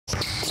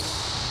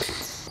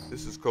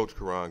This is Coach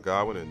Karan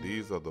Godwin, and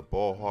these are the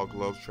Ball Hog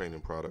Gloves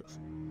training products.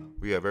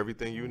 We have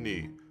everything you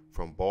need,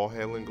 from ball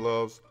handling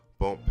gloves,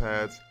 bump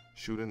pads,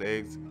 shooting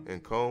eggs,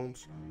 and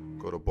cones.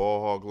 Go to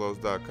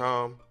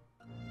ballhoggloves.com.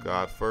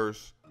 God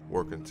first,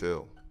 work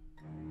until.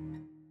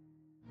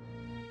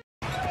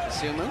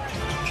 Sumu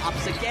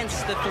ups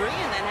against the three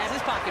and then has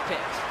his pocket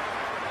picked.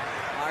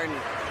 Harden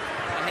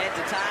ahead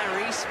to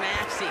Tyrese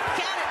Maxey.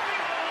 Count it!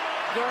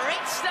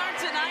 Great start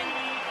tonight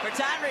for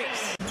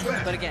Tyrese.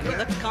 But again, he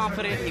looked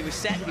confident, he was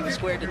set, he was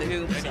squared to the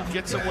hoop. And he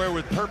gets somewhere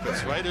with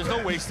purpose, right? There's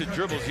no wasted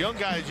dribbles. Young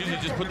guys usually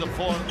just put the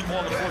ball on the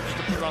floor just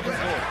to put it on the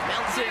floor.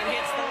 Melton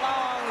hits the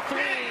long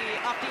three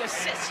off the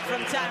assist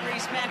from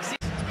Tyrese Maxey.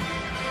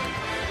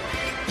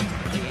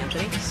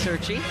 Anthony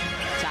searching.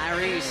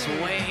 Tyrese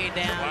way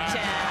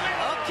downtown.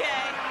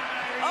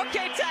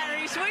 Okay,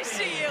 Tyrese, we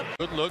see you.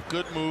 Good look,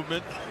 good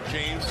movement.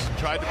 James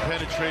tried to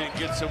penetrate and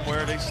get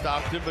somewhere. They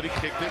stopped him, but he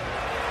kicked it.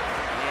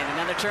 And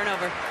another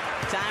turnover.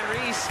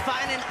 Tyrese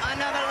finding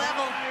another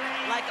level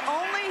like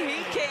only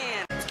he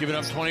can. Giving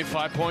up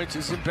 25 points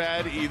isn't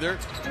bad either.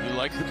 You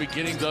like the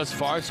beginning thus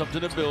far,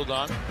 something to build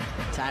on.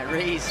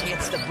 Tyrese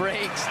hits the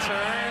brakes,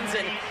 turns,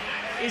 and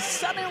is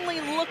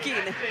suddenly looking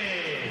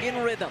in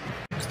rhythm.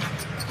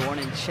 Born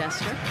in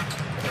Chester,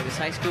 played his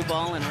high school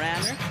ball in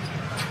Radnor,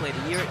 played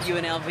a year at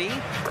UNLV.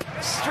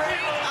 Straight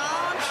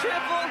on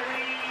triple,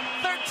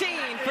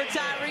 13 for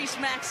Tyrese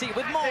Maxey.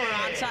 With more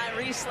on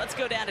Tyrese, let's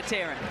go down to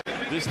Taryn.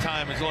 This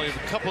time is only a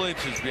couple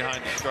inches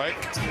behind the strike.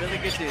 Really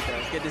good dude,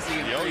 though. Good to see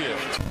him. Oh, yeah.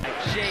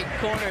 Shake,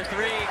 corner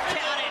three,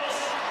 count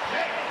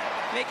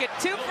it. Make it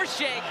 2 for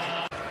Shake.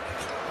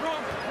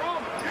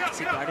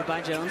 Maxey guarded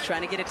by Jones,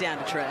 trying to get it down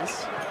to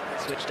Trez.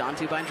 Switched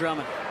onto by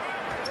Drummond.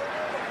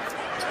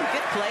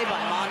 Good play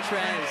by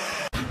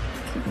Montrez.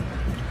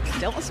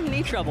 Dealt with some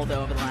knee trouble,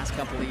 though, over the last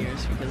couple of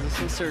years because of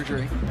some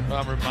surgery.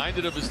 I'm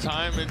reminded of his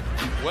time in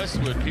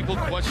Westwood. People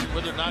question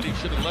whether or not he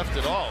should have left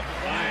at all.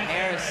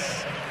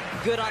 Harris,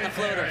 good on the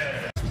floater.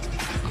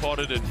 Caught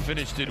it and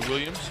finished it,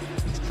 Williams.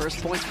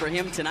 First points for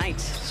him tonight.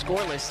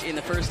 Scoreless in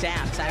the first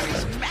half.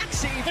 Tyrese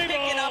Maxey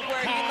picking up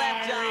where he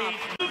left off.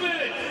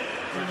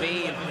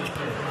 Levine.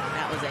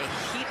 That was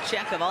a heat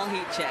check of all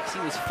heat checks.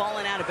 He was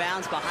falling out of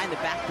bounds behind the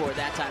backboard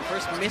that time.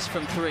 First miss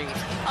from three.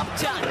 Up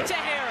top to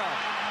Harrell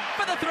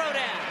for the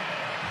throwdown.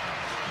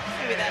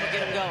 Maybe that'll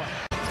get him going.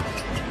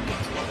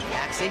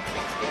 Maxey.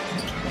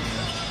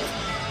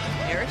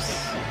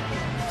 Harris.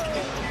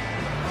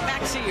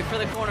 Maxey for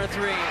the corner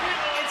three.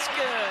 It's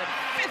good.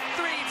 5th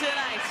three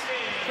tonight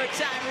for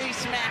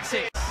Tyrese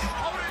Maxey.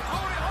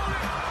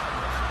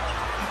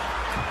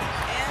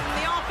 And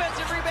the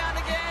offensive rebound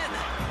again.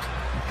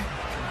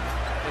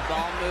 Good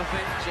ball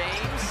movement.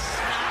 James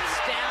knocks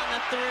down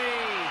the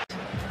three.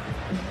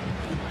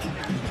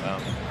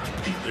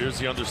 Here's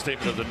the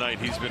understatement of the night.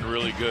 He's been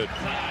really good.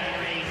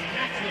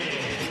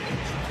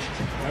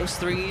 Those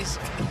threes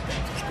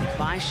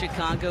by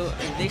Chicago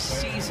this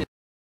season.